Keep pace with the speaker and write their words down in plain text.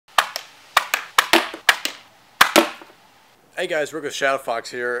Hey guys, Rick with Shadow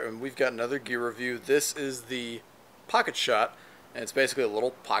Fox here, and we've got another gear review. This is the pocket shot, and it's basically a little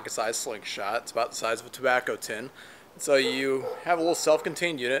pocket-sized slingshot. It's about the size of a tobacco tin. So you have a little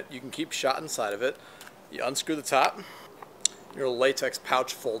self-contained unit. You can keep shot inside of it. You unscrew the top. Your latex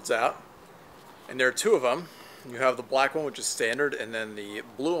pouch folds out, and there are two of them. You have the black one, which is standard, and then the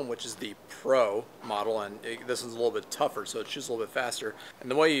blue one, which is the Pro model, and this one's a little bit tougher, so it shoots a little bit faster. And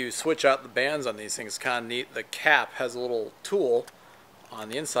the way you switch out the bands on these things is kind of neat. The cap has a little tool on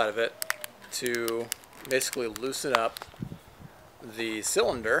the inside of it to basically loosen up the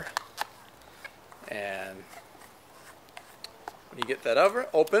cylinder, and when you get that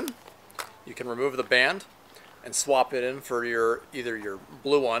open, you can remove the band and swap it in for either your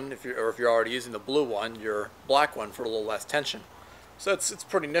blue one, or if you're already using the blue one, your black one for a little less tension. So it's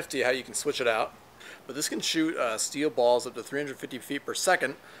pretty nifty how you can switch it out. But this can shoot steel balls up to 350 feet per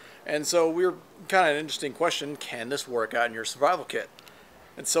second, and so we're kind of an interesting question: can this work out in your survival kit?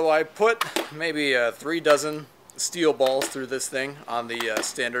 And so I put maybe 3 dozen steel balls through this thing on the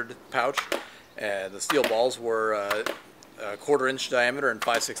standard pouch. The steel balls were a 1/4 inch diameter and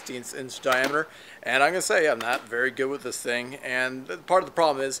 5/16 inch diameter, and I'm gonna say I'm not very good with this thing, and part of the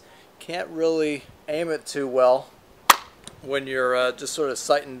problem is can't really aim it too well when you're just sort of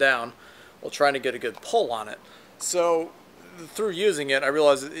sighting down while trying to get a good pull on it. So through using it, I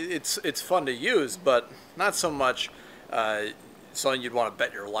realized it's fun to use, but not so much something you'd want to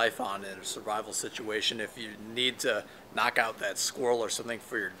bet your life on in a survival situation. If you need to knock out that squirrel or something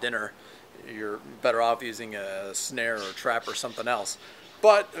for your dinner, you're better off using a snare or a trap or something else.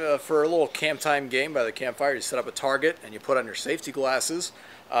 But for a little camp time game by the campfire, you set up a target and you put on your safety glasses.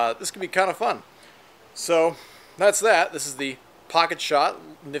 This can be kind of fun. So that's that. This is the pocket shot,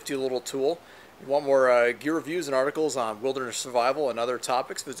 nifty little tool. If you want more gear reviews and articles on wilderness survival and other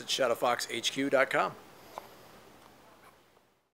topics, visit shadowfoxhq.com.